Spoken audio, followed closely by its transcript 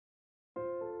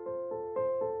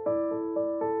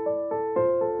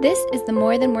This is the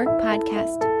More Than Work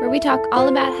podcast, where we talk all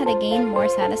about how to gain more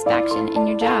satisfaction in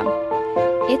your job.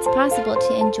 It's possible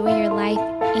to enjoy your life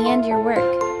and your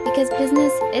work because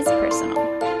business is personal.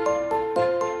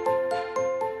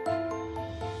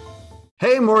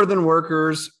 Hey, More Than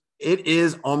Workers. It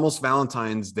is almost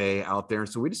Valentine's Day out there.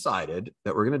 So we decided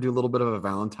that we're going to do a little bit of a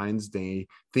Valentine's Day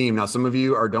theme. Now, some of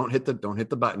you are don't hit the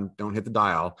button, don't hit the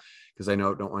dial, because I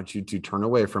don't want you to turn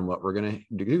away from what we're going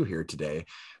to do here today,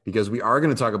 because we are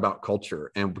going to talk about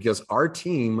culture, and because our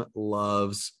team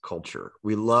loves culture.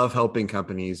 We love helping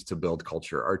companies to build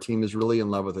culture. Our team is really in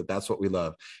love with it. That's what we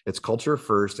love. It's culture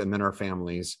first, and then our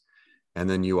families, and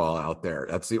then you all out there.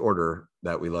 That's the order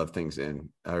that we love things in.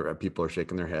 People are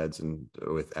shaking their heads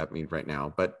at me right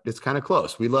now, but it's kind of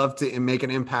close. We love to make an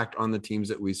impact on the teams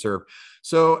that we serve.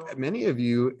 So many of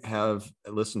you have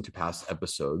listened to past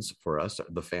episodes for us,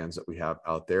 the fans that we have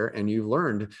out there, and you've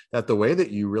learned that the way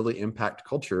that you really impact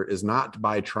culture is not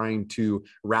by trying to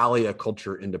rally a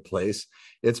culture into place.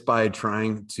 It's by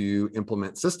trying to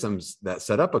implement systems that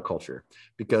set up a culture,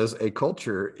 because a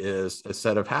culture is a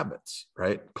set of habits,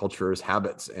 right? Culture is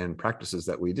habits and practices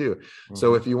that we do.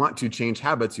 So if you want to change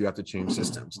habits, you have to change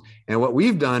systems. And what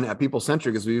we've done at People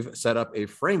Centric is we've set up a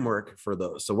framework for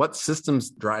those. So what systems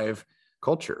drive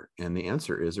culture? And the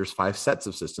answer is there's 5 sets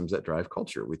of systems that drive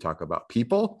culture. We talk about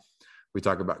people, we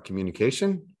talk about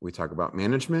communication, we talk about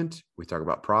management, we talk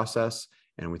about process,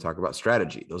 and we talk about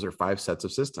strategy. Those are 5 sets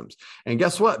of systems. And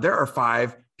guess what? There are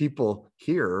 5 people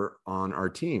here on our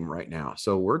team right now.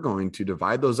 So we're going to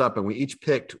divide those up, and we each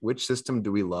picked which system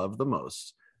do we love the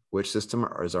most, which system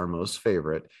is our most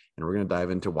favorite. And we're going to dive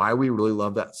into why we really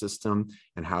love that system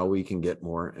and how we can get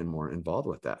more and more involved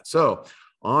with that. So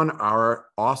on our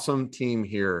awesome team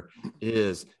here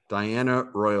is Diana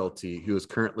Royalty, who is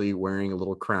currently wearing a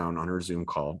little crown on her Zoom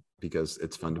call, because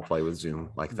it's fun to play with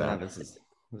Zoom like that. Yeah,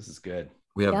 this is good.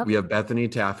 We have Bethany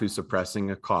Taff, who's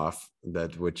suppressing a cough,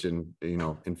 which in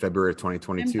February of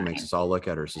 2022 makes us all look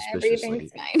at her suspiciously.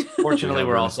 Everything's fine. Fortunately,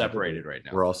 we're all separated right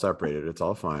now. We're all separated. It's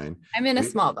all fine. I'm in a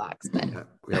small box,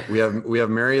 but we have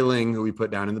Mary Ling, who we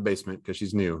put down in the basement because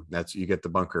she's new. You get the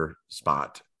bunker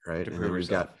spot, right? And then we've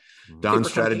got Don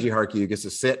Strategy Harkey, who gets to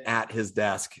sit at his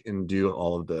desk and do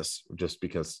all of this just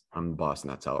because I'm the boss,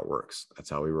 and that's how it works. That's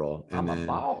how we roll. And I'm a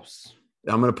boss.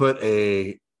 I'm going to put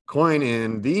a coin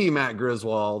in the Matt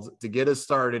Griswold to get us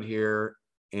started here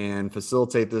and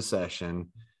facilitate this session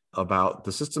about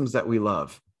the systems that we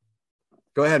love.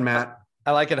 Go ahead, Matt.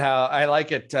 I like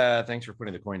it. Thanks for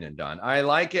putting the coin in, Don. I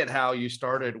like it how you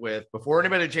started with, before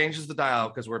anybody changes the dial,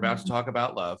 because we're about to talk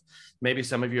about love. Maybe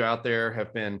some of you out there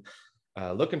have been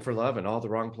looking for love in all the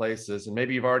wrong places. And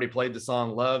maybe you've already played the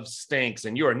song Love Stinks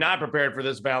and you are not prepared for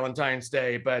this Valentine's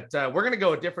Day, but we're going to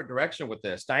go a different direction with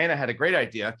this. Diana had a great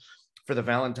idea for the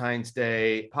Valentine's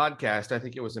Day podcast. I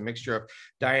think it was a mixture of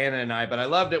Diana and I, but I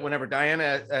loved it whenever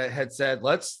Diana had said,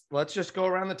 let's just go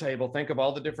around the table, think of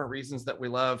all the different reasons that we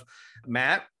love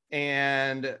Matt.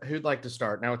 And who'd like to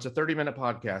start? Now it's a 30-minute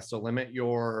podcast, so limit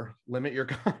your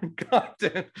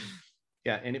content.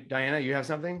 Yeah. And Diana, you have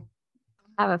something?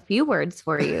 I have a few words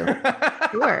for you.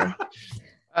 Sure.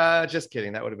 Just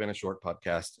kidding. That would have been a short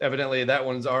podcast. Evidently, that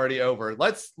one's already over.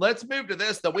 Let's move to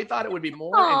this, though. We thought it would be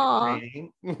more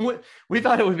entertaining. We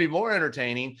thought it would be more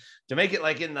entertaining to make it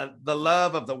like in the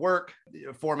love of the work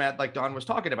format, like Don was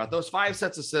talking about. Those 5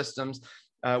 sets of systems.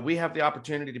 We have the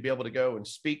opportunity to be able to go and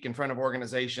speak in front of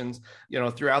organizations,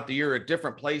 throughout the year at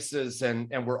different places,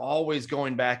 and we're always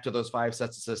going back to those 5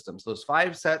 sets of systems. Those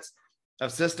 5 sets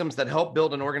of systems that help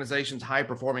build an organization's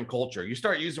high-performing culture. You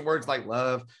start using words like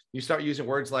love, you start using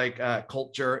words like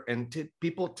culture, and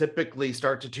people typically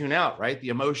start to tune out, right? The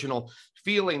emotional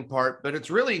feeling part, but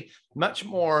it's really much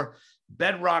more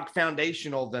bedrock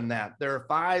foundational than that. There are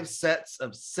 5 sets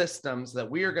of systems that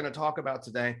we are going to talk about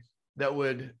today that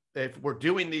would, if we're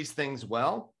doing these things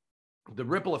well, the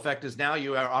ripple effect is now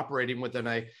you are operating within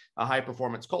a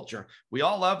high-performance culture. We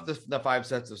all love the 5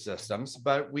 sets of systems,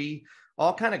 but we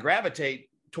all kind of gravitate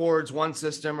towards one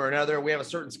system or another. We have a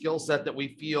certain skill set that we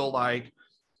feel like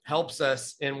helps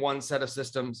us in one set of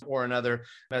systems or another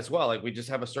as well. Like we just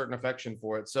have a certain affection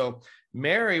for it. So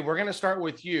Mary, we're going to start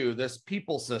with you, this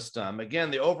people system. Again,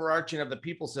 the overarching of the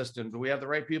people system. Do we have the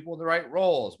right people in the right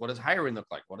roles? What does hiring look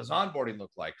like? What does onboarding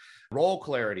look like? Role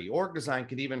clarity, org design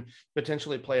could even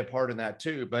potentially play a part in that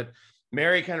too. But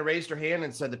Mary kind of raised her hand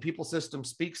and said, the people system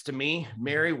speaks to me.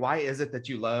 Mary, why is it that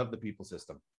you love the people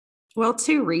system? Well,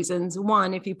 2 reasons.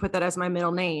 One, if you put that as my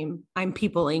middle name, I'm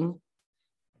peopling.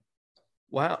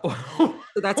 Wow. So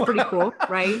that's pretty cool,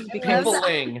 right?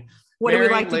 Peopling. What do we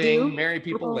like to do? Marry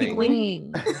people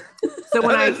Peopling. So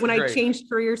when I great. changed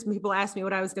careers and people asked me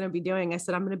what I was going to be doing, I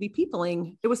said, I'm going to be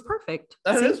peopling. It was perfect.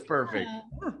 That See? is perfect.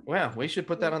 Yeah. Wow, we should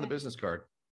put that on the business card.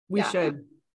 We Yeah. should.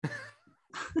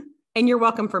 And you're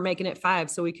welcome for making it 5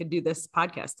 so we could do this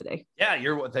podcast today. Yeah,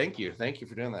 thank you. Thank you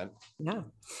for doing that. Yeah.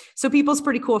 So people's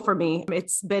pretty cool for me.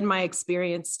 It's been my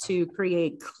experience to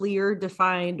create clear,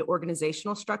 defined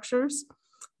organizational structures.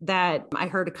 That I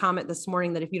heard a comment this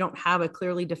morning that if you don't have a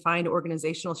clearly defined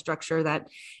organizational structure, that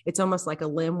it's almost like a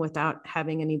limb without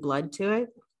having any blood to it.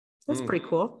 That's pretty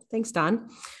cool. Thanks, Don.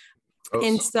 Gross.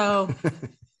 And so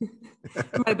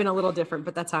it might have been a little different,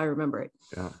 but that's how I remember it.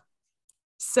 Yeah.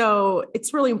 So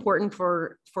it's really important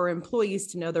for employees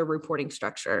to know their reporting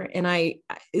structure. And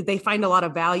they find a lot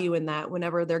of value in that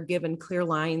whenever they're given clear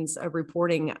lines of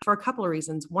reporting for a couple of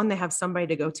reasons. One, they have somebody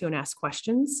to go to and ask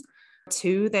questions.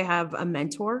 2, they have a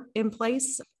mentor in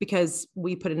place because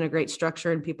we put in a great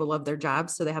structure and people love their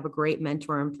jobs. So they have a great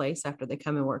mentor in place after they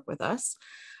come and work with us.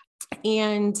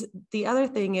 And the other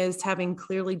thing is having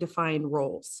clearly defined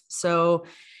roles. So,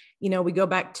 we go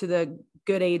back to the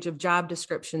good age of job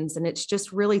descriptions, and it's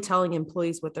just really telling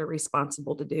employees what they're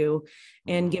responsible to do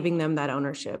and giving them that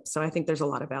ownership. So I think there's a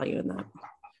lot of value in that.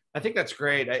 I think that's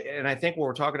great. And I think what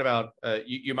we're talking about,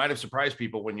 you might have surprised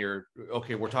people when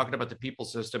we're talking about the people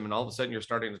system, and all of a sudden you're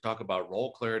starting to talk about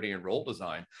role clarity and role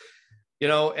design.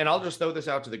 And I'll just throw this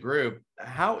out to the group.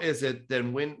 How is it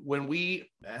then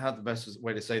how the best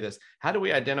way to say this, how do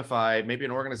we identify maybe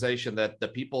an organization that the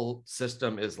people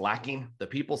system is lacking, the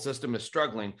people system is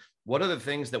struggling? What are the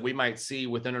things that we might see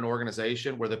within an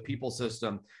organization where the people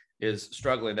system is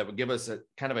struggling that would give us a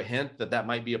kind of a hint that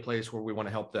might be a place where we want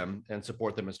to help them and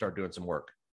support them and start doing some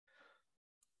work?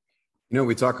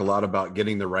 We talk a lot about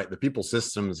getting the people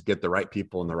systems, get the right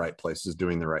people in the right places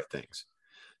doing the right things.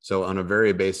 So on a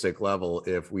very basic level,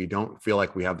 if we don't feel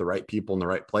like we have the right people in the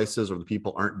right places or the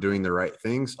people aren't doing the right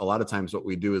things, a lot of times what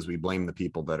we do is we blame the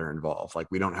people that are involved. Like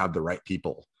we don't have the right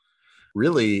people.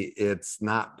 Really, it's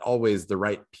not always the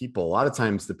right people. A lot of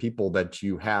times the people that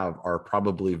you have are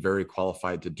probably very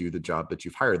qualified to do the job that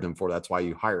you've hired them for. That's why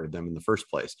you hired them in the first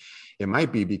place. It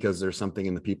might be because there's something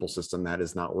in the people system that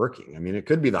is not working. I mean, it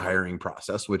could be the hiring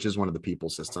process, which is one of the people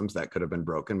systems that could have been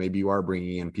broken. Maybe you are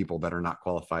bringing in people that are not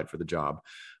qualified for the job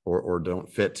or don't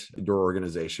fit your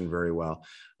organization very well.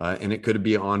 And it could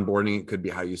be onboarding. It could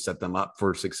be how you set them up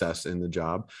for success in the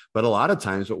job. But a lot of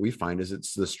times what we find is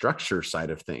it's the structure side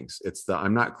of things. It's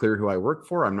I'm not clear who I work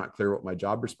for. I'm not clear what my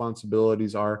job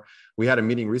responsibilities are. We had a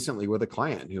meeting recently with a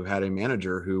client who had a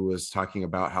manager who was talking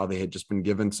about how they had just been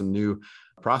given some new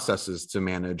processes to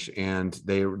manage. And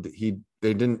he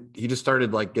just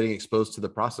started like getting exposed to the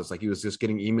process. Like he was just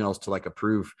getting emails to like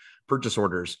approve purchase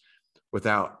orders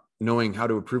without knowing how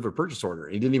to approve a purchase order.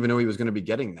 He didn't even know he was going to be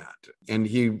getting that. And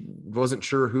he wasn't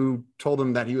sure who told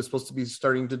him that he was supposed to be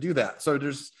starting to do that. So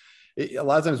a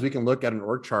lot of times we can look at an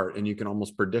org chart and you can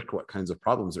almost predict what kinds of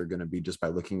problems are going to be just by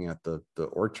looking at the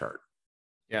org chart.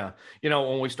 Yeah.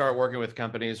 When we start working with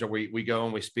companies or we go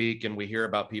and we speak and we hear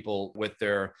about people with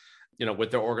their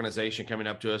organization coming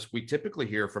up to us, we typically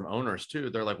hear from owners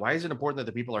too. They're like, why is it important that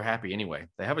the people are happy anyway?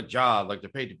 They have a job, like they're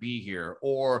paid to be here.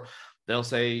 Or they'll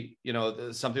say,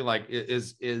 something like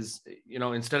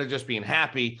instead of just being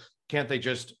happy, can't they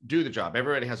just do the job?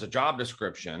 Everybody has a job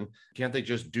description. Can't they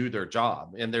just do their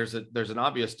job? And there's an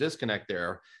obvious disconnect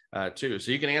there too.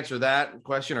 So you can answer that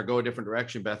question or go a different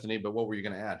direction, Bethany, but what were you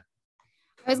going to add?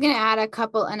 I was going to add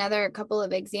another couple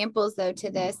of examples though to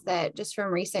this, that just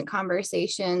from recent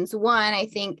conversations. One, I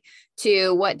think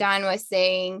to what Don was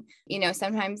saying,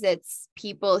 sometimes it's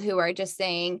people who are just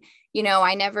saying,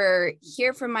 I never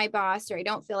hear from my boss, or I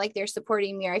don't feel like they're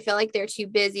supporting me, or I feel like they're too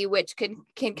busy, which can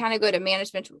kind of go to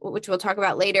management, which we'll talk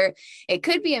about later. It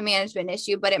could be a management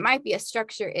issue, but it might be a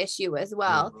structure issue as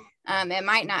well. It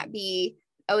might not be,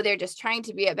 they're just trying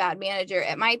to be a bad manager.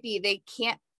 It might be they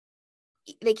can't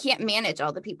manage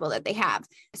all the people that they have.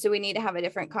 So we need to have a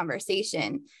different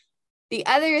conversation. The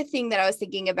other thing that I was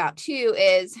thinking about too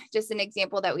is just an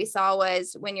example that we saw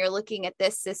was when you're looking at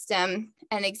this system,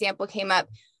 an example came up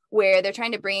where they're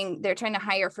trying to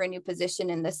hire for a new position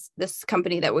in this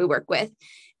company that we work with,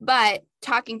 but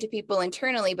talking to people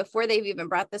internally before they've even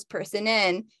brought this person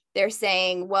in, they're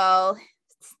saying, well,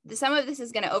 some of this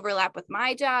is going to overlap with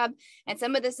my job, and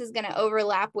some of this is going to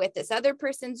overlap with this other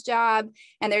person's job.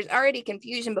 And there's already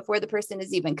confusion before the person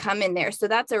has even come in there. So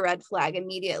that's a red flag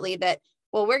immediately that,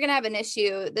 well, we're going to have an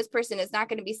issue. This person is not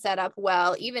going to be set up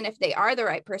well, even if they are the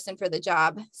right person for the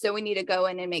job. So we need to go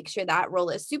in and make sure that role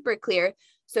is super clear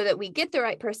so that we get the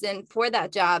right person for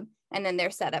that job, and then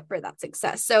they're set up for that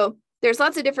success. So there's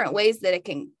lots of different ways that it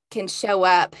can show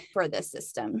up for this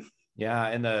system. Yeah,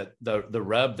 and the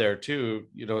rub there too,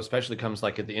 especially comes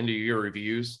like at the end of your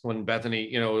reviews when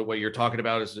Bethany, what you're talking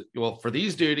about is, well, for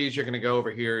these duties you're going to go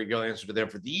over here, you go answer to them.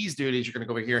 For these duties you're going to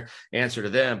go over here, answer to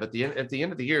them. But at the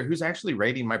end of the year, who's actually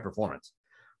rating my performance?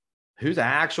 Who's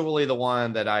actually the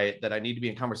one that I need to be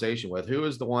in conversation with? Who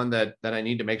is the one that I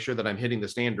need to make sure that I'm hitting the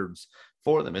standards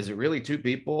for them? Is it really two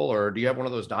people, or do you have one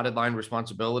of those dotted line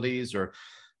responsibilities, or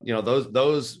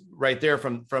those right there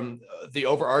from the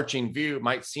overarching view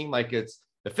might seem like it's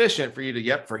efficient for you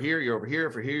to, for here, you're over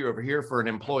here, for here, you're over here. For an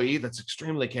employee, that's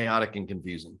extremely chaotic and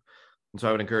confusing. And so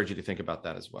I would encourage you to think about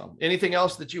that as well. Anything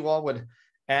else that you all would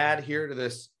add here to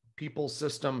this people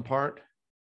system part?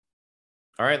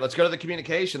 All right, let's go to the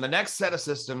communication. The next set of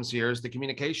systems here is the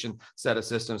communication set of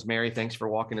systems. Mary, thanks for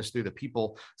walking us through the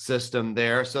people system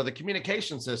there. So the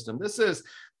communication system, this is,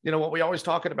 what we always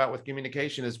talk about with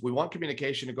communication is we want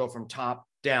communication to go from top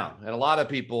down. And a lot of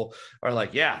people are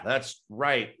like, yeah, that's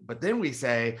right. But then we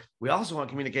say, we also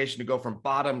want communication to go from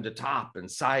bottom to top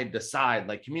and side to side.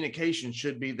 Like communication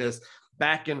should be this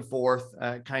back and forth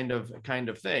kind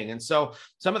of thing. And so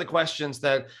some of the questions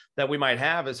that we might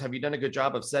have is, have you done a good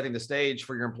job of setting the stage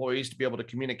for your employees to be able to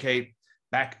communicate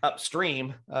back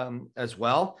upstream as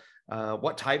well?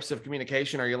 What types of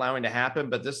communication are you allowing to happen?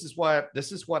 But this is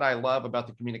what I love about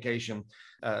the communication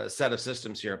set of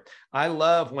systems here. I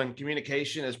love when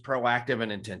communication is proactive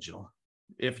and intentional.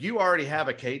 If you already have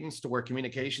a cadence to where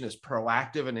communication is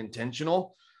proactive and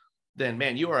intentional, then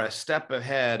man, you are a step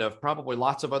ahead of probably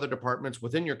lots of other departments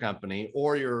within your company,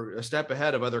 or you're a step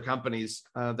ahead of other companies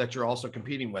that you're also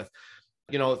competing with.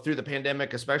 Through the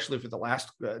pandemic, especially for the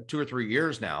last 2 or 3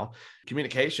 years now,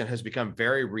 communication has become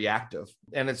very reactive.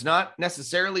 And it's not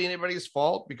necessarily anybody's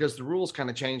fault, because the rules kind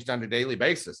of changed on a daily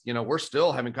basis. We're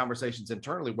still having conversations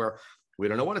internally where we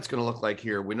don't know what it's going to look like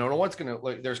here. We don't know what's going to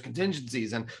look. There's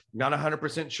contingencies and not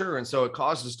 100% sure. And so it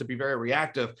causes us to be very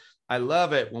reactive. I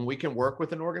love it when we can work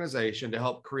with an organization to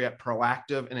help create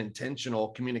proactive and intentional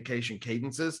communication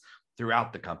cadences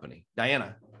throughout the company.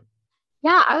 Diana.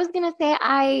 Yeah, I was going to say,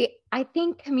 I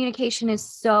think communication is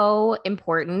so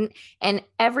important, and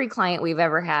every client we've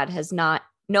ever had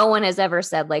no one has ever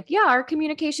said like, yeah, our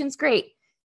communication's great.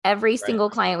 Every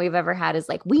single client we've ever had is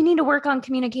like, we need to work on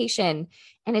communication.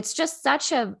 And it's just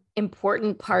such an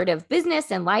important part of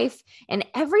business and life. And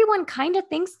everyone kind of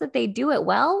thinks that they do it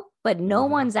well, but no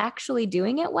one's actually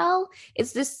doing it well.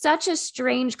 It's just such a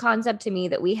strange concept to me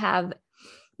that we have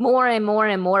more and more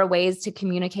and more ways to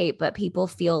communicate, but people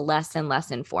feel less and less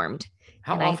informed.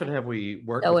 How often have we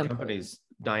worked with companies,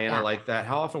 Diana, like that?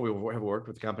 How often we have worked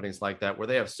with companies like that, where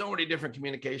they have so many different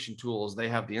communication tools? They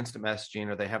have the instant messaging,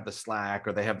 or they have the Slack,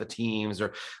 or they have the Teams,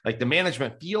 or like the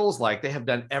management feels like they have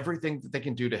done everything that they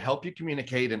can do to help you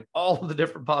communicate in all of the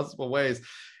different possible ways.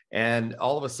 And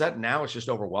all of a sudden now it's just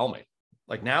overwhelming.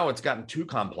 Like now it's gotten too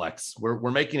complex. We're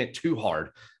making it too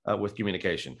hard with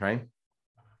communication, right?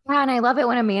 Yeah. And I love it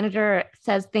when a manager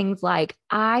says things like,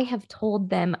 I have told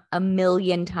them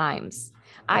 1,000,000 times.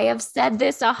 I have said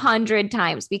this 100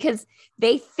 times, because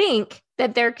they think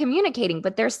that they're communicating,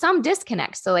 but there's some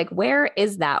disconnect. So like, where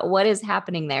is that? What is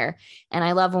happening there? And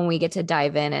I love when we get to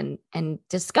dive in and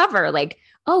discover like,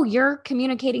 oh, you're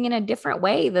communicating in a different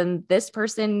way than this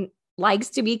person likes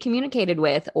to be communicated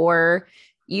with, or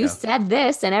you said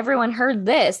this and everyone heard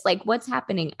this. Like, what's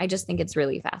happening? I just think it's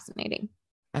really fascinating.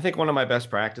 I think one of my best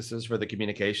practices for the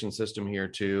communication system here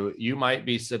too, you might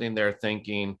be sitting there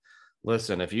thinking,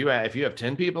 listen, if you have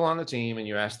 10 people on the team and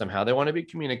you ask them how they want to be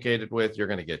communicated with, you're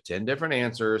going to get 10 different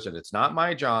answers. And it's not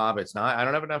my job. I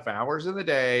don't have enough hours in the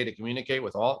day to communicate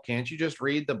with all. Can't you just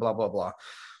read the blah, blah, blah?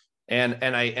 And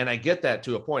I get that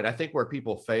to a point. I think where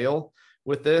people fail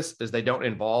with this is they don't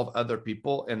involve other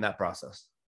people in that process.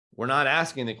 We're not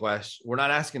asking the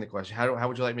question, how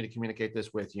would you like me to communicate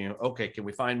this with you? Okay, can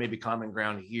we find maybe common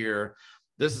ground here?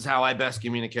 This is how I best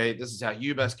communicate. This is how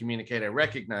you best communicate. I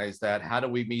recognize that. How do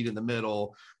we meet in the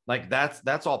middle? Like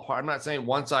that's all part. I'm not saying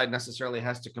one side necessarily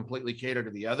has to completely cater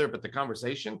to the other, but the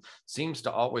conversation seems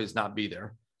to always not be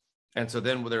there. And so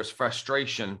then there's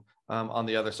frustration on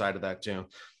the other side of that too.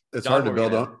 It's hard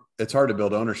to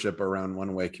build ownership around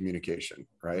one-way communication,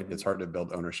 right? It's hard to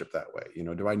build ownership that way.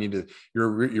 Do I need to,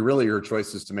 your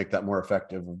choice is to make that more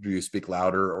effective. Do you speak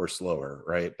louder or slower,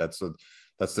 right? That's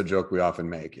the joke we often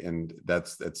make. And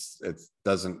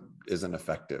isn't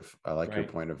effective. I like your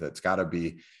point of it. It's got to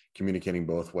be communicating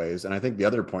both ways. And I think the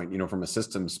other point, from a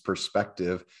systems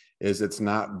perspective, is it's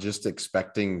not just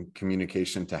expecting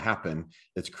communication to happen.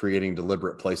 It's creating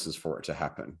deliberate places for it to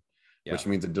happen. which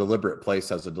means a deliberate place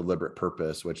has a deliberate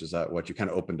purpose, which is what you kind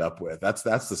of opened up with. That's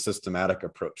the systematic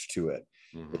approach to it.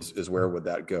 Is where would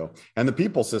that go? And the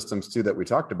people systems too that we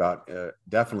talked about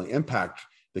definitely impact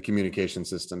the communication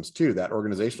systems too. That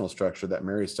organizational structure that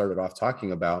Mary started off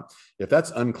talking about, if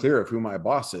that's unclear of who my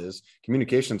boss is,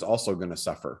 communication's also going to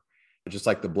suffer. Just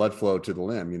like the blood flow to the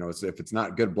limb, if it's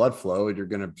not good blood flow,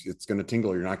 it's going to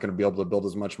tingle. You're not going to be able to build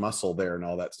as much muscle there and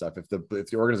all that stuff. If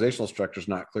the organizational structure is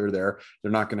not clear there,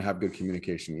 they're not going to have good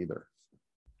communication either.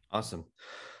 Awesome.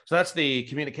 So that's the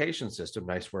communication system.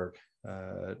 Nice work.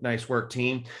 Nice work,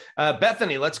 team.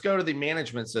 Bethany, let's go to the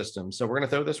management system. So we're going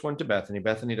to throw this one to Bethany.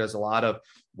 Bethany does a lot of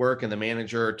work in the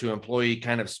manager to employee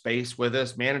kind of space with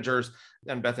us. Managers,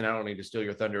 and Bethany, I don't need to steal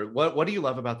your thunder. What do you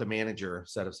love about the manager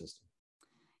set of systems?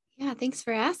 Yeah, thanks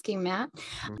for asking, Matt.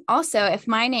 Also, if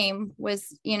my name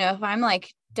was, if I'm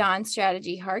like Dawn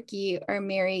Strategy Harkey or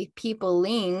Mary People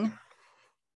Ling,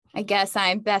 I guess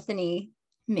I'm Bethany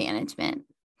Management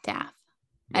Taff.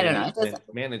 I don't know.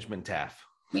 Management Taff.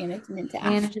 Management Taff.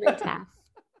 Management Taff.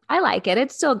 I like it.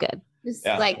 It's still good. Just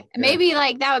maybe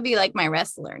like that would be like my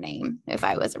wrestler name if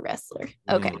I was a wrestler.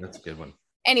 Okay. That's a good one.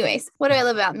 Anyways, what do I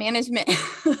love about management?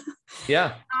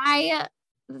 Yeah.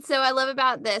 So I love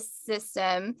about this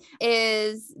system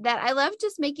is that I love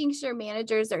just making sure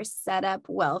managers are set up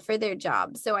well for their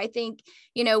job. So I think,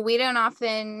 we don't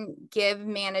often give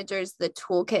managers the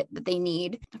toolkit that they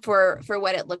need for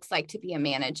what it looks like to be a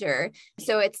manager.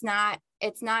 So it's not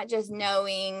just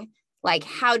knowing like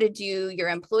how to do your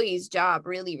employee's job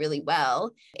really, really well.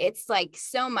 It's like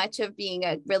so much of being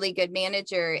a really good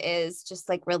manager is just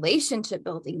like relationship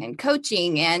building and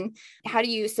coaching, and how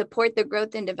do you support the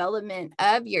growth and development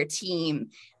of your team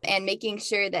and making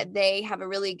sure that they have a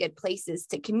really good places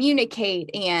to communicate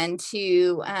and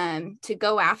to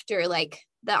go after like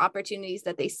the opportunities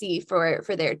that they see for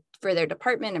their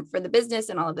department and for the business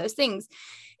and all of those things.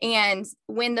 And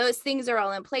when those things are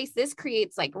all in place, this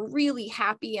creates like really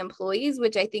happy employees,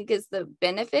 which I think is the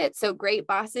benefit. So great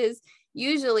bosses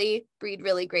usually breed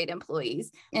really great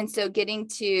employees. And so getting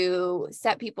to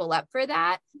set people up for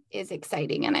that is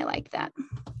exciting. And I like that.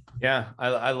 Yeah,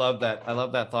 I love that. I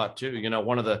love that thought too.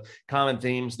 One of the common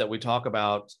themes that we talk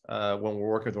about when we're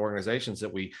working with organizations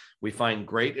that we find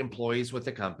great employees with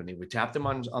the company. We tap them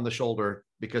on the shoulder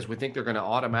because we think they're going to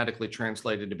automatically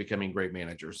translate into becoming great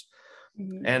managers.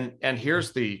 Mm-hmm. And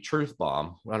here's the truth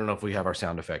bomb. I don't know if we have our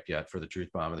sound effect yet for the truth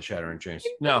bomb or the shattering change.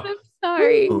 No. I'm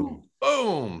sorry.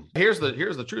 Boom. Here's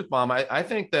the truth bomb. I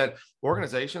think that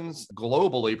organizations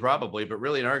globally, probably, but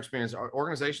really in our experience, our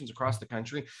organizations across the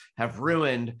country have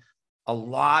ruined a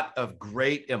lot of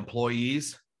great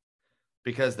employees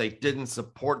because they didn't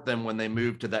support them when they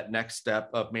moved to that next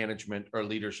step of management or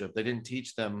leadership. They didn't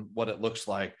teach them what it looks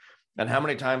like. And how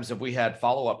many times have we had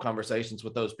follow-up conversations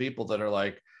with those people that are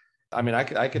like,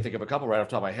 I could think of a couple right off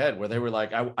the top of my head where they were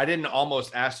like, I didn't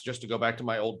almost ask just to go back to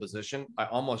my old position. I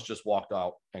almost just walked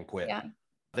out and quit. Yeah.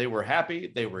 They were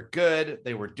happy. They were good.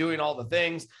 They were doing all the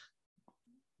things.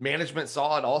 Management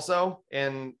saw it also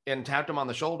and tapped them on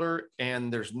the shoulder,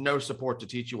 and there's no support to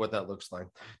teach you what that looks like.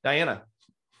 Diana.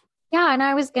 Yeah. And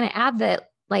I was going to add that,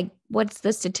 like, what's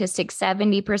the statistic?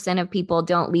 70% of people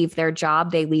don't leave their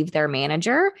job. They leave their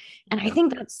manager. And I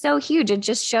think that's so huge. It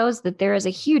just shows that there is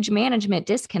a huge management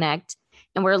disconnect,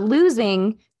 and we're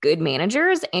losing good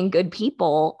managers and good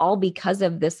people all because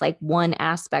of this like one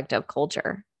aspect of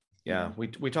culture. Yeah,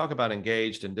 we talk about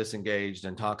engaged and disengaged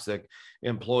and toxic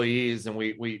employees, and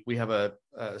we have a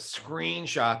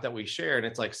screenshot that we shared.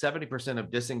 It's like 70% of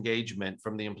disengagement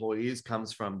from the employees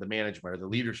comes from the management or the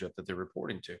leadership that they're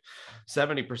reporting to.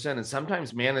 70%, and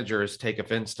sometimes managers take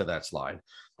offense to that slide.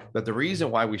 But the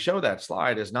reason why we show that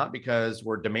slide is not because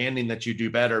we're demanding that you do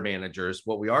better, managers.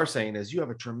 What we are saying is you have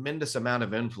a tremendous amount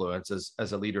of influence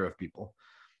as a leader of people.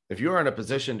 If you are in a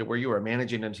position to where you are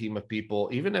managing a team of people,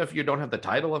 even if you don't have the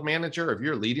title of manager, if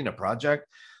you're leading a project,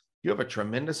 you have a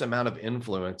tremendous amount of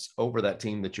influence over that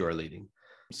team that you are leading.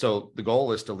 So the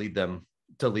goal is to lead them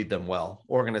well.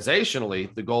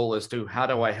 Organizationally, the goal is to, how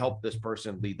do I help this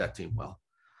person lead that team well?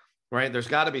 Right? There's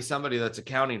got to be somebody that's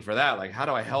accounting for that. Like, how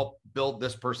do I help build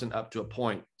this person up to a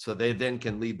point so they then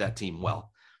can lead that team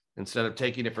well, instead of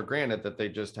taking it for granted that they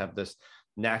just have this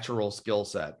natural skill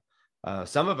set.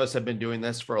 Some of us have been doing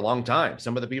this for a long time.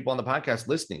 Some of the people on the podcast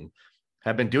listening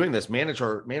have been doing this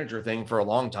manager thing for a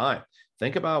long time.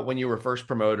 Think about when you were first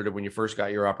promoted or when you first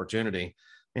got your opportunity.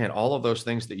 Man, all of those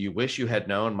things that you wish you had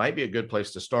known might be a good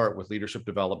place to start with leadership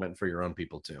development for your own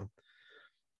people too.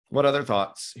 What other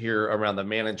thoughts here around the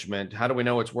management? How do we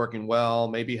know it's working well?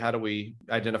 Maybe how do we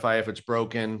identify if it's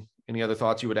broken? Any other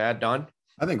thoughts you would add, Don?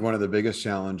 I think one of the biggest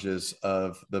challenges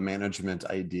of the management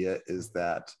idea is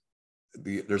that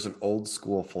there's an old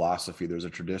school philosophy. There's a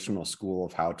traditional school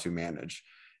of how to manage.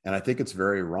 And I think it's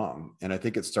very wrong. And I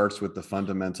think it starts with the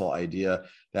fundamental idea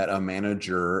that a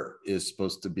manager is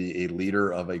supposed to be a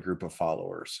leader of a group of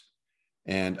followers.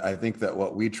 And I think that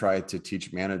what we try to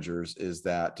teach managers is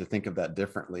that to think of that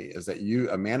differently, is that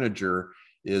a manager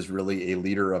is really a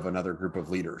leader of another group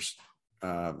of leaders.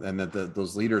 And that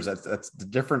those leaders, that's the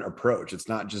different approach. It's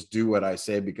not just do what I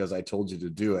say because I told you to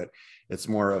do it. It's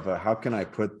more of a, how can I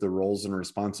put the roles and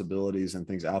responsibilities and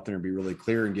things out there and be really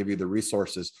clear and give you the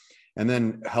resources and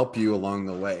then help you along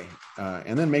the way.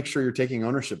 And then make sure you're taking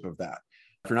ownership of that.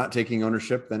 If you're not taking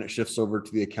ownership, then it shifts over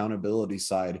to the accountability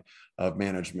side of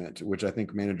management, which I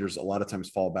think managers a lot of times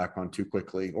fall back on too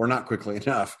quickly or not quickly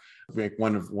enough, make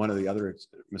one of the other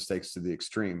mistakes to the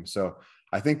extreme. So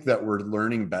I think that we're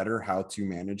learning better how to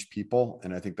manage people.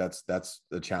 And I think that's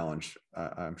the challenge,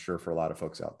 I'm sure, for a lot of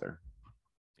folks out there.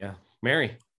 Yeah.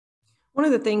 Mary. One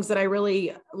of the things that I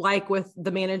really like with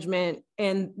the management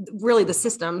and really the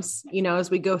systems,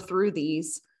 as we go through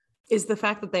these, is the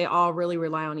fact that they all really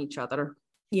rely on each other.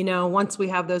 Once we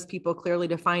have those people clearly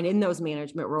defined in those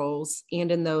management roles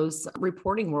and in those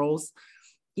reporting roles,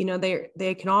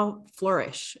 they can all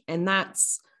flourish. And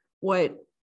that's what,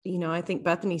 I think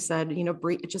Bethany said,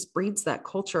 it just breeds that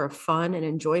culture of fun and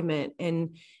enjoyment.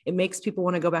 And it makes people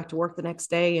want to go back to work the next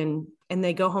day and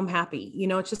they go home happy.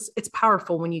 It's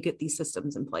powerful when you get these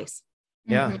systems in place.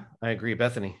 Yeah, I agree.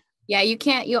 Bethany. Yeah,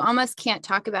 you almost can't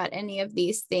talk about any of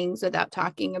these things without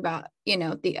talking about,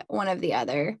 the one of the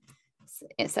other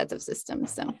sets of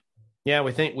systems. So yeah,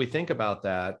 we think about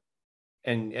that.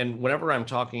 And whenever I'm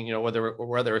talking,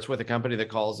 whether it's with a company that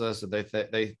calls us and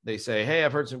they say, hey,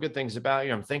 I've heard some good things about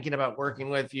you. I'm thinking about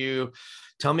working with you.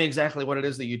 Tell me exactly what it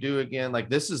is that you do again. Like,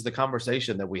 this is the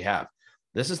conversation that we have.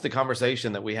 This is the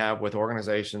conversation that we have with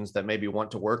organizations that maybe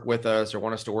want to work with us or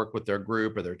want us to work with their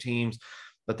group or their teams,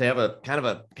 but they have a kind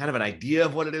of an idea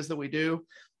of what it is that we do.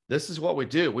 This is what we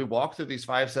do. We walk through these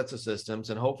 5 sets of systems,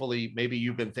 and hopefully maybe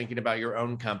you've been thinking about your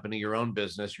own company, your own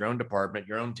business, your own department,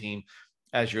 your own team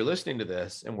as you're listening to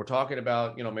this. And we're talking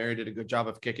about, Mary did a good job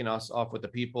of kicking us off with the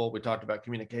people. We talked about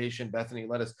communication. Bethany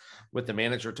led us with the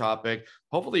manager topic.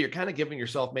 Hopefully you're kind of giving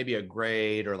yourself maybe a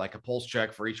grade or like a pulse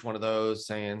check for each one of those,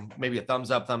 saying maybe a thumbs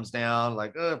up, thumbs down,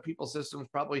 like people systems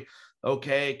probably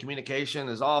okay, communication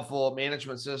is awful,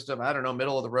 management system, I don't know,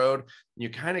 middle of the road. And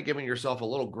you're kind of giving yourself a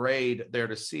little grade there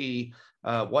to see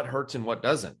what hurts and what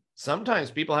doesn't. Sometimes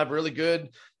people have really good,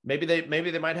 maybe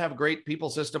they might have a great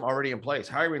people system already in place.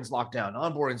 Hiring's locked down,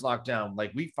 onboarding's locked down.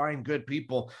 Like, we find good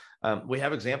people. We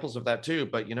have examples of that too.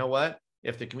 But you know what?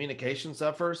 If the communication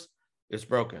suffers, it's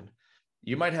broken.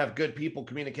 You might have good people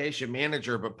communication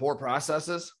manager, but poor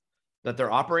processes that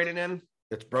they're operating in,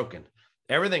 it's broken.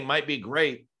 Everything might be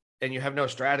great, and you have no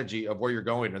strategy of where you're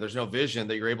going, or there's no vision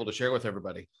that you're able to share with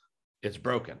everybody. It's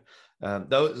broken.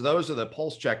 Those are the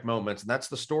pulse check moments. And that's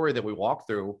the story that we walk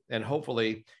through. And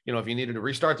hopefully, if you needed to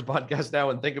restart the podcast now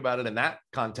and think about it in that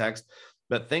context,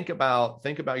 but think about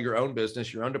your own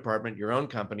business, your own department, your own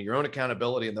company, your own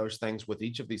accountability and those things with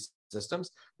each of these systems,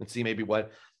 and see maybe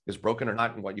what is broken or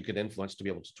not and what you could influence to be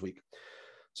able to tweak.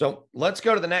 So let's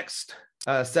go to the next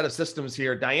set of systems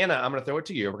here. Diana, I'm going to throw it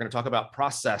to you. We're going to talk about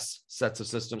process sets of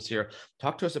systems here.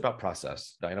 Talk to us about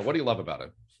process. Diana, what do you love about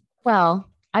it? Well,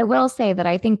 I will say that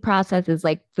I think process is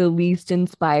like the least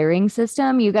inspiring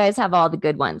system. You guys have all the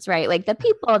good ones, right? Like the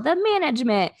people, the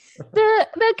management,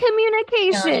 the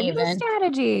communication, the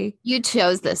strategy. You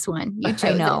chose this one. You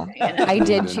chose I know. it. I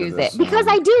did choose it because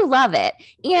I do love it.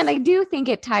 And I do think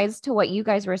it ties to what you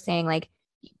guys were saying. Like,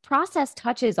 process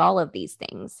touches all of these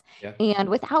things. Yeah. And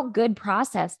without good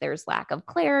process, there's lack of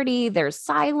clarity, there's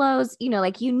silos,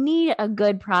 like you need a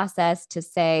good process to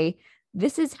say,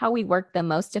 this is how we work the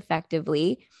most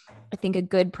effectively. I think a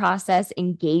good process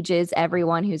engages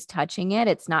everyone who's touching it.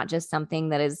 It's not just something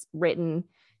that is written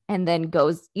and then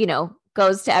goes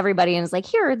to everybody and is like,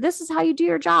 here, this is how you do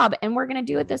your job. And we're going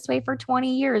to do it this way for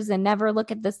 20 years and never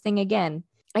look at this thing again.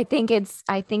 I think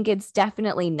it's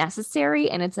definitely necessary,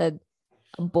 and it's a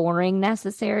boring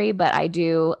necessary, but I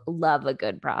do love a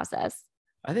good process.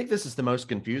 I think this is the most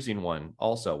confusing one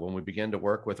also when we begin to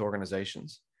work with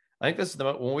organizations. I think this is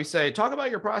when we say, talk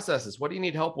about your processes. What do you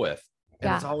need help with?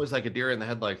 And it's always like a deer in the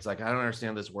headlights. Like, I don't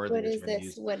understand this word. What is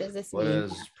this? What does this mean? What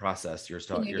is process?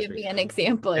 Can you give me an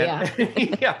example?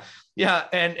 Yeah.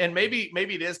 And maybe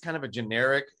it is kind of a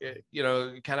generic,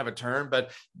 kind of a term,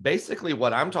 but basically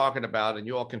what I'm talking about, and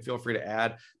you all can feel free to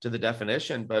add to the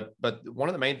definition, but one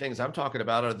of the main things I'm talking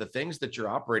about are the things that you're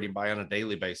operating by on a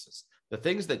daily basis, the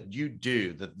things that you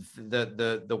do,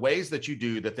 the ways that you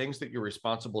do, the things that you're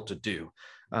responsible to do.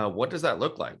 What does that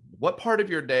look like? What part of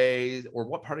your day or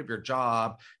what part of your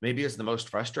job maybe is the most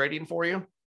frustrating for you?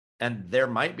 And there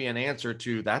might be an answer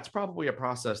to that's probably a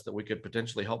process that we could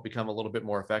potentially help become a little bit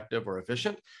more effective or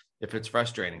efficient if it's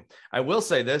frustrating. I will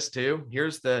say this too.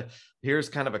 Here's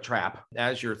kind of a trap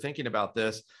as you're thinking about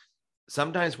this.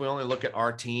 Sometimes we only look at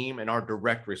our team and our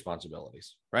direct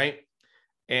responsibilities, right?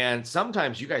 And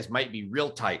sometimes you guys might be real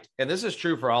tight. And this is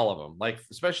true for all of them, like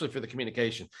especially for the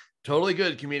communication. Totally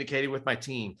good communicating with my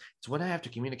team. It's when I have to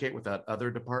communicate with that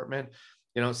other department.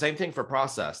 Same thing for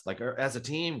process. Like as a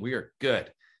team, we are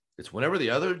good. It's whenever the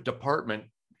other department,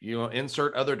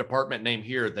 insert other department name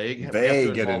here, they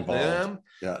get involved. Them.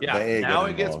 Yeah. Now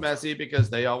it gets messy because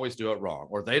they always do it wrong,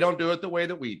 or they don't do it the way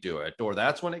that we do it, or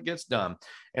that's when it gets done.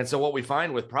 And so what we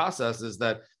find with process is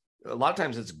that a lot of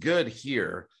times it's good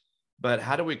here, but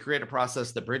how do we create a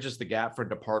process that bridges the gap from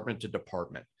department to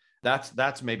department?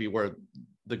 That's maybe where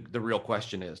the real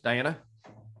question is. Diana?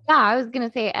 Yeah, I was going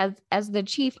to say as the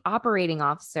chief operating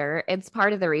officer, it's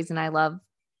part of the reason I love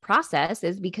process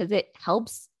is because it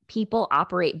helps people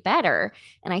operate better.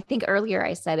 And I think earlier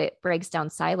I said it breaks down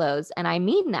silos, and I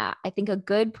mean that. I think a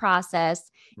good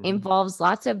process involves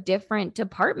lots of different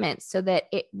departments so that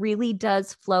it really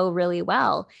does flow really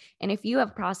well. And if you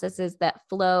have processes that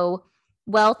flow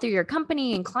well through your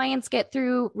company and clients get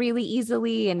through really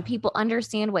easily and people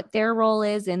understand what their role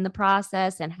is in the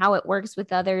process and how it works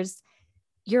with others,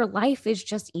 your life is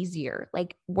just easier.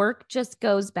 Like work just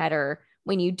goes better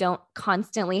when you don't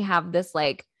constantly have this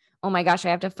like, oh my gosh, I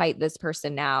have to fight this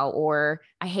person now, or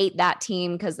I hate that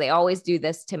team because they always do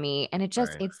this to me. And it's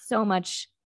so much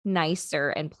nicer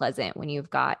and pleasant when you've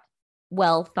got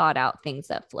well thought out things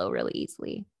that flow really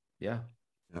easily. Yeah.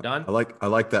 Don? I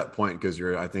like that point because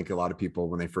I think a lot of people,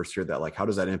 when they first hear that, like, how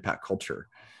does that impact culture?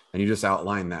 And you just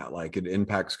outline that, like, it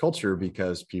impacts culture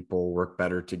because people work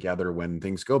better together when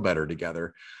things go better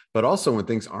together, but also when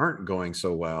things aren't going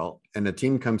so well and the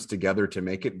team comes together to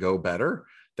make it go better.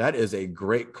 That is a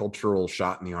great cultural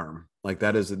shot in the arm. Like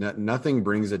nothing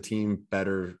brings a team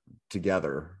better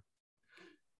together.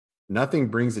 Nothing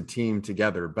brings a team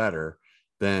together better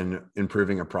than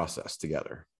improving a process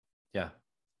together. Yeah.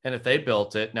 And if they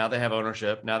built it, now they have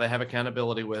ownership, now they have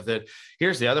accountability with it.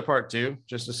 Here's the other part too,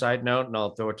 just a side note, and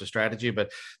I'll throw it to strategy.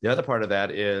 But the other part of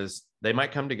that is they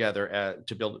might come together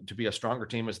to be a stronger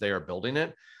team as they are building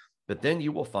it. But then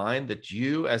you will find that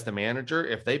you as the manager,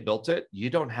 if they built it, you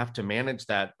don't have to manage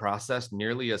that process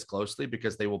nearly as closely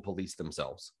because they will police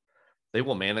themselves. They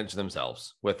will manage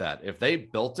themselves with that. If they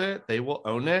built it, they will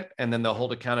own it. And then they'll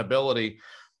hold accountability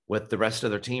with the rest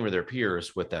of their team or their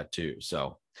peers with that too.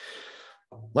 So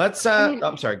let's,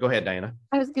 I'm sorry, go ahead, Diana.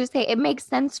 I was going to say, it makes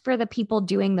sense for the people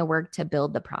doing the work to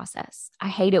build the process. I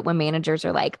hate it when managers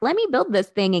are like, let me build this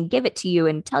thing and give it to you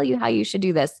and tell you how you should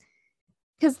do this.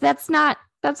 Because that's not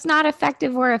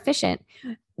effective or efficient.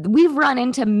 We've run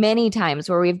into many times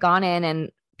where we've gone in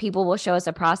and people will show us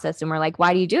a process and we're like,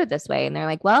 why do you do it this way? And they're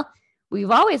like, well, we've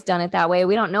always done it that way.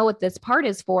 We don't know what this part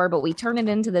is for, but we turn it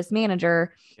into this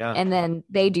manager and then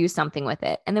they do something with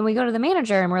it. And then we go to the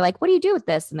manager and we're like, what do you do with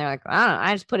this? And they're like, I don't know.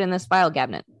 I just put it in this file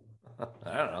cabinet.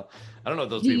 I don't know what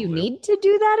those do people you do. Need to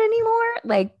do that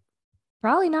anymore? Like,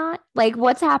 probably not. Like,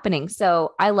 what's happening?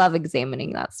 So I love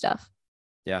examining that stuff.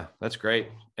 Yeah, that's great.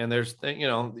 And there's,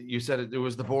 you said it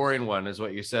was the boring one is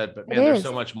what you said, but man, there's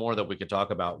so much more that we could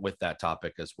talk about with that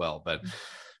topic as well. But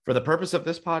for the purpose of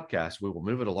this podcast, we will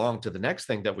move it along to the next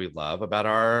thing that we love about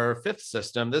our fifth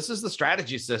system. This is the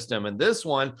strategy system. And this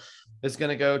one is going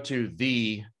to go to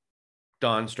the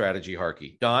Don Strategy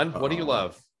Harkey. Don, what do you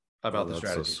love about the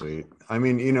strategy? So sweet. I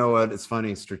mean, you know what? It's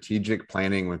funny. Strategic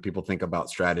planning, when people think about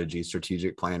strategy,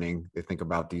 strategic planning, they think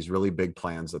about these really big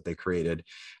plans that they created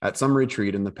at some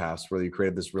retreat in the past where you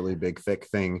created this really big, thick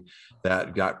thing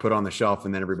that got put on the shelf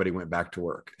and then everybody went back to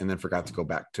work and then forgot to go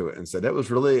back to it. And so that was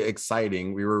really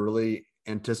exciting. We were really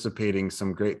anticipating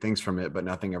some great things from it, but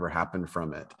nothing ever happened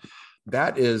from it.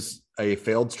 That is a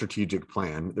failed strategic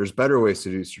plan. There's better ways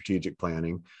to do strategic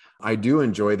planning. I do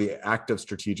enjoy the act of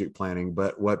strategic planning,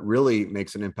 but what really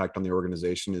makes an impact on the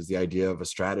organization is the idea of a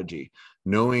strategy,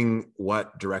 knowing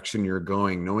what direction you're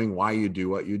going, knowing why you do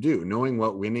what you do, knowing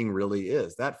what winning really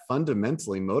is. That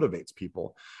fundamentally motivates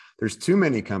people. There's too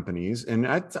many companies, and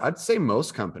I'd say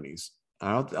most companies.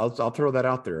 I'll throw that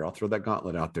out there. I'll throw that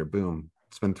gauntlet out there. Boom,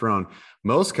 it's been thrown.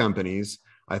 Most companies,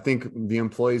 I think the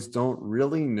employees don't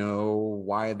really know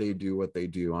why they do what they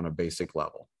do on a basic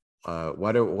level.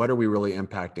 What are we really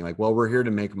impacting? Like, well, we're here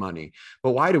to make money,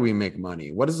 but why do we make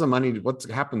money? What is the money? What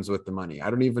happens with the money? I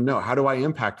don't even know. How do I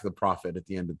impact the profit at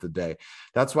the end of the day?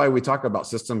 That's why we talk about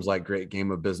systems like Great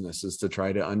Game of Business, is to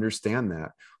try to understand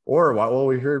that. Or, well,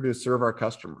 we're here to serve our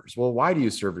customers. Well, why do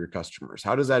you serve your customers?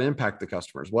 How does that impact the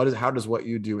customers? How does what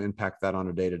you do impact that on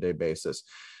a day-to-day basis?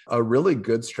 A really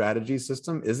good strategy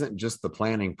system isn't just the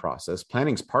planning process.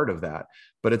 Planning's part of that,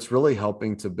 but it's really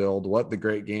helping to build what the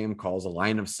Great Game calls a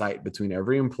line of sight between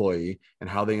every employee and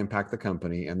how they impact the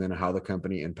company, and then how the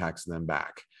company impacts them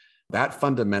back. That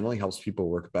fundamentally helps people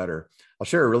work better. I'll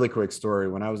share a really quick story.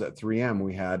 When I was at 3M,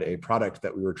 we had a product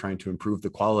that we were trying to improve the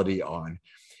quality on.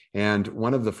 And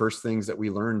one of the first things that we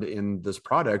learned in this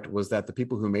product was that the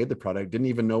people who made the product didn't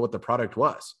even know what the product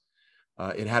was.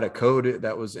 It had a code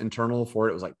that was internal for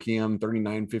it. It was like PM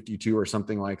 3952 or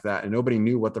something like that. And nobody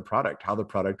knew how the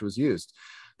product was used.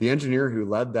 The engineer who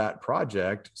led that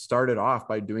project started off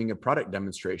by doing a product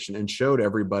demonstration and showed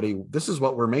everybody, this is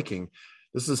what we're making.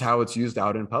 This is how it's used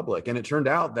out in public. And it turned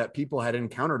out that people had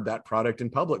encountered that product in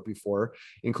public before,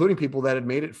 including people that had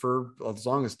made it for as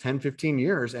long as 10, 15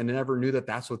 years and never knew that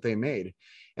that's what they made.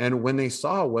 And when they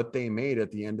saw what they made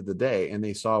at the end of the day, and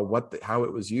they saw how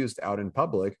it was used out in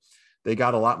public, they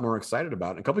got a lot more excited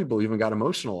about it. A couple people even got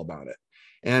emotional about it.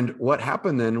 And what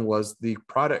happened then was the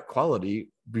product quality,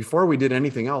 before we did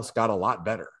anything else, got a lot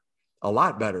better,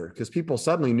 because people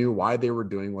suddenly knew why they were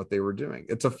doing what they were doing.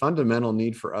 It's a fundamental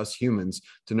need for us humans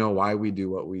to know why we do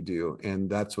what we do. And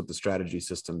that's what the strategy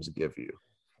systems give you.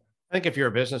 I think if you're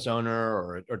a business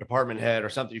owner or department head or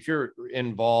something, if you're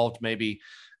involved maybe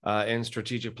in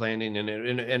strategic planning and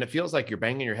it feels like you're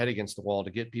banging your head against the wall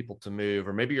to get people to move,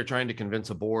 or maybe you're trying to convince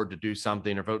a board to do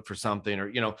something or vote for something,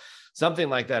 or, something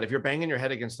like that. If you're banging your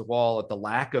head against the wall at the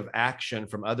lack of action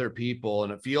from other people,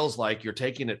 and it feels like you're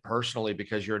taking it personally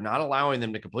because you're not allowing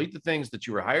them to complete the things that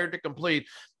you were hired to complete,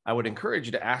 I would encourage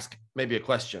you to ask maybe a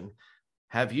question.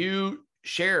 Have you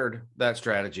shared that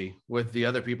strategy with the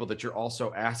other people that you're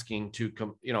also asking to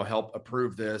help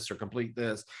approve this or complete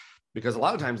this? Because a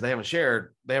lot of times they haven't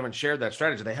shared that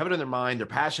strategy. They have it in their mind. They're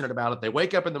passionate about it. They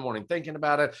wake up in the morning thinking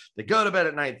about it. They go to bed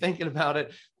at night thinking about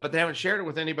it, but they haven't shared it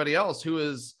with anybody else who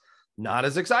is not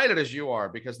as excited as you are,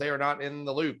 because they are not in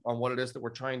the loop on what it is that we're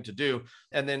trying to do.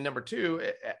 And then number two,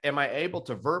 am I able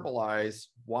to verbalize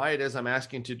why it is I'm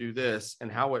asking to do this and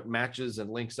how it matches and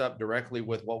links up directly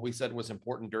with what we said was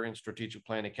important during strategic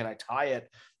planning? Can I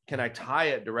tie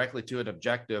it directly to an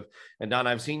objective? And Don,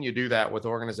 I've seen you do that with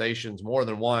organizations more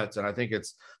than once. And I think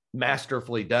it's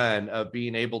masterfully done, of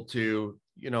being able to,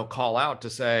 call out to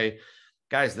say,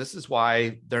 guys, this is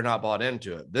why they're not bought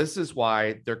into it. This is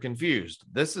why they're confused.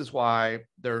 This is why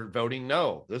they're voting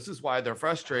no. This is why they're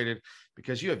frustrated,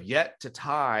 because you have yet to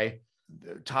tie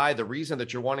the reason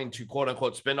that you're wanting to, quote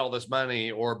unquote, spend all this money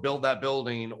or build that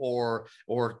building or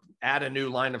add a new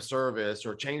line of service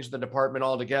or change the department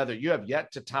altogether. You have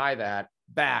yet to tie that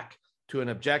back to an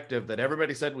objective that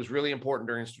everybody said was really important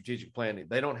during strategic planning.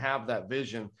 They don't have that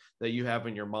vision that you have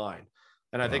in your mind.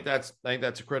 And I think that's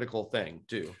a critical thing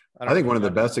too. I think one of the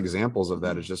best examples of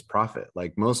that is just profit.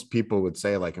 Like, most people would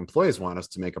say, like, employees want us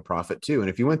to make a profit too. And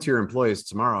if you went to your employees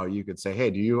tomorrow, you could say,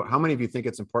 hey, how many of you think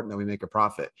it's important that we make a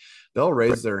profit? They'll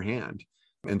raise their hand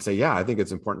and say, yeah, I think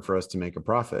it's important for us to make a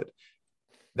profit.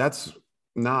 That's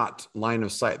not line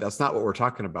of sight. That's not what we're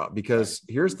talking about, because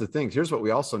here's the thing. Here's what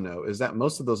we also know is that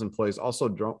most of those employees also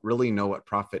don't really know what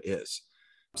profit is.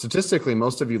 Statistically,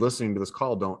 most of you listening to this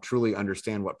call don't truly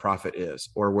understand what profit is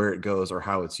or where it goes or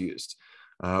how it's used.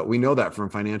 We know that from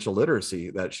financial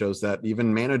literacy, that shows that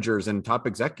even managers and top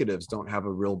executives don't have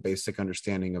a real basic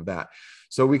understanding of that.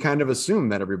 So we kind of assume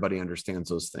that everybody understands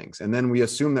those things. And then we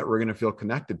assume that we're going to feel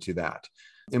connected to that.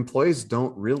 Employees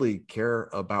don't really care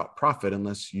about profit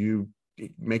unless you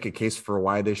make a case for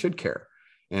why they should care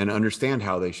and understand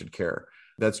how they should care.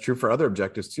 That's true for other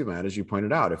objectives too, Matt, as you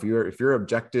pointed out. If your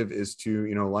objective is to,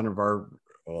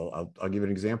 I'll give you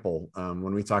an example.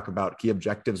 When we talk about key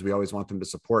objectives, we always want them to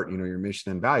support, your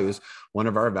mission and values. One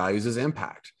of our values is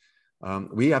impact.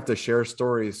 We have to share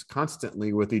stories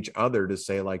constantly with each other to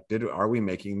say, like, are we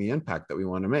making the impact that we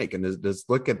want to make? And does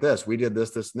look at this, we did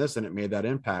this, and this, and it made that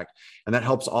impact. And that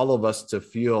helps all of us to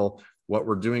feel what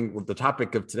we're doing. The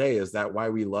topic of today is that why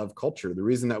we love culture. The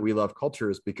reason that we love culture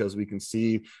is because we can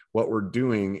see what we're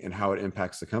doing and how it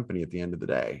impacts the company at the end of the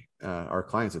day, our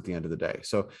clients at the end of the day.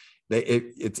 So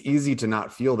it's easy to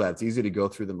not feel that. It's easy to go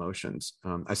through the motions.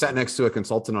 I sat next to a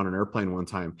consultant on an airplane one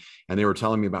time, and they were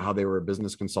telling me about how they were a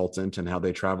business consultant and how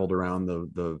they traveled around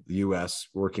the US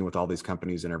working with all these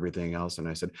companies and everything else. And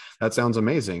I said, that sounds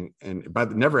amazing.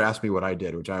 But never asked me what I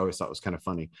did, which I always thought was kind of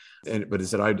funny. But he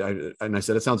said, I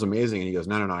said, it sounds amazing. And he goes,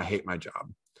 no, I hate my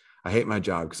job. I hate my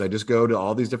job because I just go to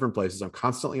all these different places. I'm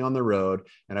constantly on the road,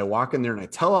 and I walk in there and I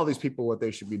tell all these people what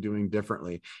they should be doing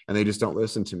differently, and they just don't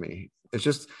listen to me. It's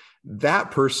just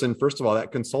that person, first of all,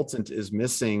 that consultant is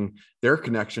missing their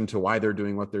connection to why they're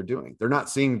doing what they're doing. They're not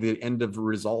seeing the end of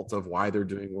result of why they're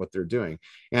doing what they're doing.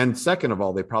 And second of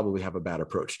all, they probably have a bad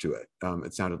approach to it.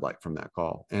 It sounded like from that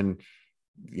call. And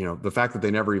the fact that they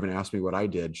never even asked me what I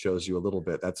did shows you a little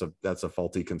bit. That's a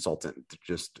faulty consultant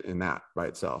just in that by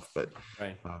itself. But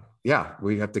right. Yeah,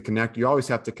 we have to connect. You always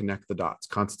have to connect the dots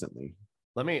constantly.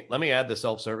 Let me add the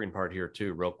self-serving part here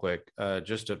too, real quick,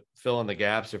 just to fill in the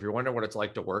gaps. If you're wondering what it's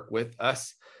like to work with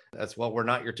us, we're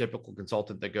not your typical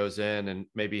consultant that goes in and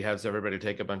maybe has everybody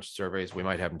take a bunch of surveys. We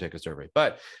might have them take a survey,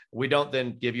 but we don't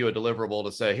then give you a deliverable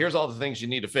to say, here's all the things you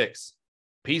need to fix.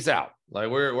 Peace out. Like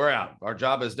we're out. Our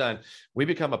job is done. We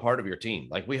become a part of your team.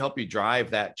 Like we help you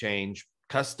drive that change,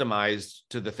 customized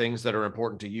to the things that are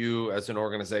important to you as an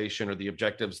organization or the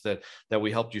objectives that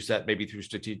we helped you set maybe through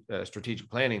strategic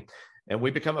planning. And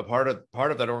we become a part of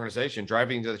that organization,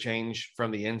 driving the change from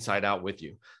the inside out with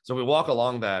you. So we walk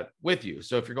along that with you.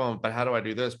 So if you're going, but how do I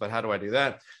do this? But how do I do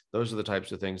that? Those are the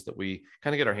types of things that we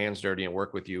kind of get our hands dirty and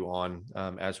work with you on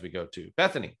as we go to.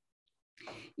 Bethany.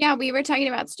 Yeah, we were talking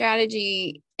about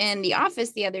strategy in the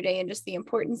office the other day and just the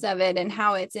importance of it and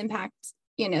how it's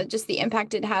just the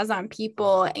impact it has on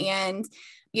people. And,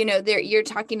 you're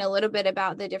talking a little bit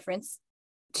about the difference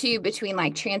too between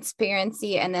like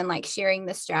transparency and then like sharing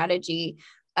the strategy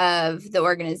of the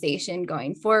organization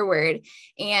going forward.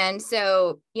 And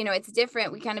so, it's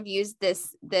different. We kind of use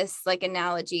this like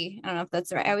analogy. I don't know if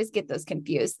that's right. I always get those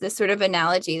confused. This sort of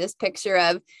analogy, this picture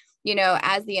of,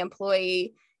 as the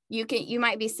employee, you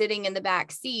might be sitting in the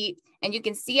back seat and you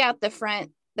can see out the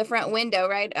front window,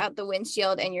 right out the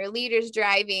windshield, and your leader's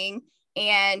driving,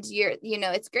 and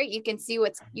it's great. You can see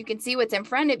what's in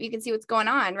front of you. You can see what's going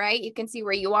on, right? You can see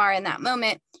where you are in that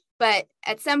moment. But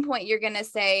at some point you're going to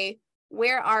say,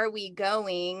 where are we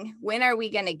going? When are we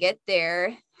going to get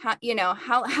there? How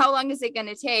long is it going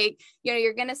to take?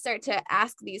 You're going to start to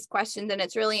ask these questions, and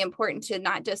it's really important to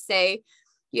not just say,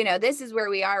 this is where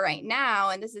we are right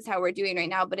now, and this is how we're doing right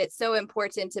now. But it's so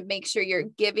important to make sure you're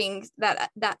giving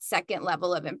that second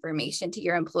level of information to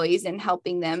your employees and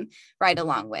helping them right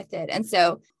along with it. And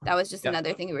so that was just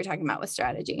another thing we were talking about with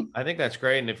strategy. I think that's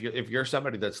great. And if you're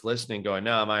somebody that's listening going,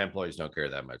 no, my employees don't care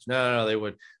that much. No, they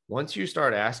would. Once you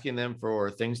start asking them for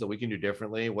things that we can do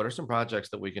differently, what are some projects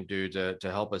that we can do to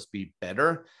help us be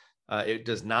better? It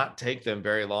does not take them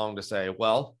very long to say,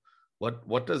 well,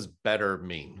 what does better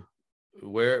mean?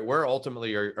 Where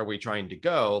ultimately are we trying to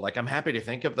go? Like, I'm happy to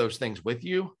think of those things with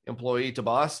you, employee to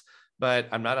boss, but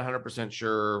I'm not 100%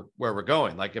 sure where we're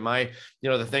going. Like, am I,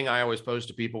 the thing I always pose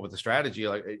to people with the strategy,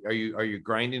 like, are you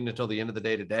grinding until the end of the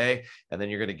day today? And then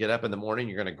you're going to get up in the morning,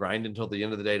 you're going to grind until the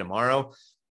end of the day tomorrow.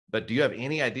 But do you have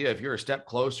any idea if you're a step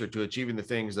closer to achieving the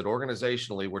things that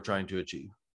organizationally we're trying to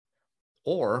achieve?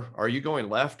 Or are you going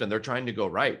left and they're trying to go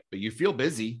right, but you feel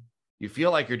busy, you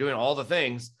feel like you're doing all the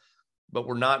things, but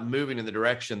we're not moving in the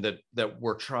direction that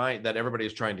everybody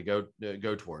is trying to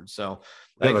go towards. So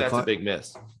I think that's a big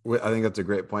miss. I think that's a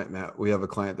great point, Matt. We have a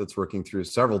client that's working through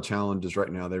several challenges right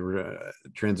now. They were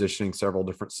transitioning several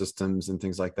different systems and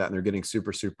things like that, and they're getting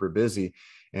super, super busy.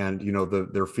 And,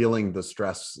 they're feeling the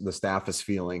stress the staff is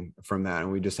feeling from that.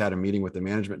 And we just had a meeting with the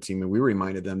management team, and we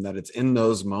reminded them that it's in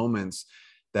those moments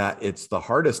that it's the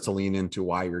hardest to lean into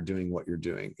why you're doing what you're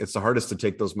doing. It's the hardest to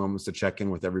take those moments to check in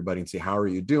with everybody and see, how are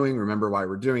you doing? Remember why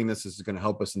we're doing this. This is going to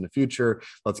help us in the future.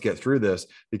 Let's get through this,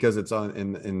 because it's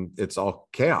it's all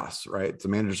chaos, right? The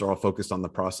managers are all focused on the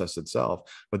process itself,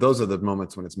 but those are the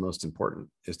moments when it's most important,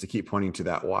 is to keep pointing to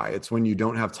that why. It's when you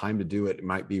don't have time to do it. It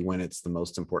might be when it's the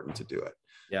most important to do it.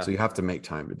 Yeah. So you have to make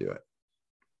time to do it.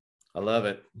 I love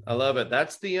it.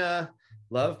 That's the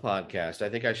Love podcast. I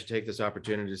think I should take this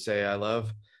opportunity to say I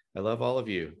love all of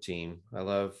you, team. I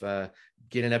love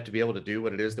getting up to be able to do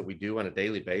what it is that we do on a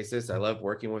daily basis. I love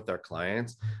working with our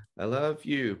clients. I love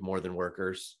you more than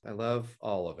workers. I love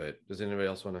all of it. Does anybody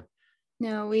else want to?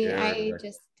 No,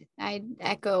 I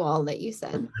echo all that you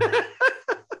said.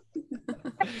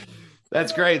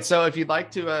 That's great. So if you'd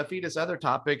like to feed us other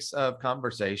topics of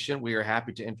conversation, we are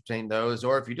happy to entertain those.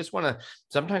 Or if you just want to,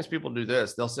 sometimes people do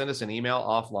this, they'll send us an email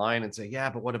offline and say, yeah,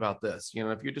 but what about this?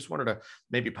 If you just wanted to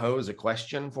maybe pose a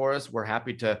question for us, we're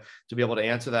happy to be able to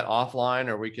answer that offline,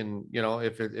 or we can,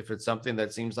 if it's something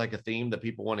that seems like a theme that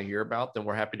people want to hear about, then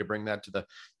we're happy to bring that to the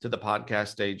podcast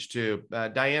stage too.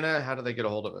 Diana, how do they get a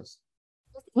hold of us?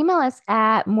 Email us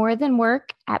at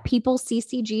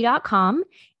morethanwork@peoplecccg.com.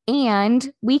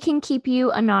 And we can keep you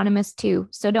anonymous too.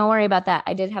 So don't worry about that.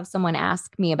 I did have someone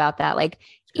ask me about that. Like,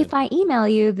 if I email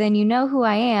you, then you know who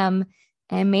I am.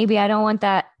 And maybe I don't want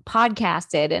that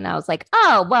podcasted. And I was like,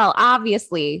 oh, well,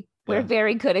 obviously we're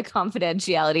very good at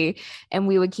confidentiality and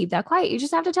we would keep that quiet. You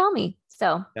just have to tell me.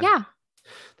 So yeah.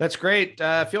 That's great.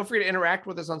 Feel free to interact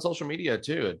with us on social media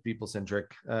too at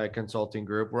People-Centric Consulting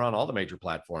Group. We're on all the major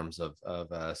platforms of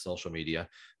social media.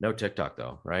 No TikTok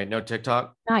though, right? No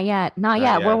TikTok? Not yet.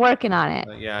 We're working on it.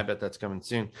 Yeah, I bet that's coming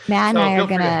soon. Matt and I are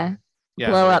going to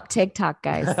blow up TikTok,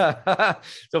 guys.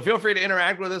 So feel free to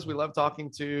interact with us. We love talking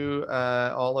to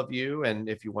all of you. And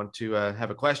if you want to have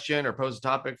a question or pose a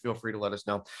topic, feel free to let us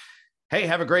know. Hey,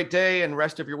 have a great day and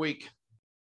rest of your week.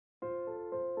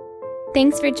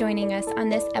 Thanks for joining us on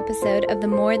this episode of the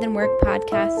More Than Work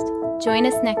podcast. Join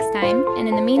us next time, and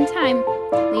in the meantime,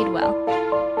 lead well.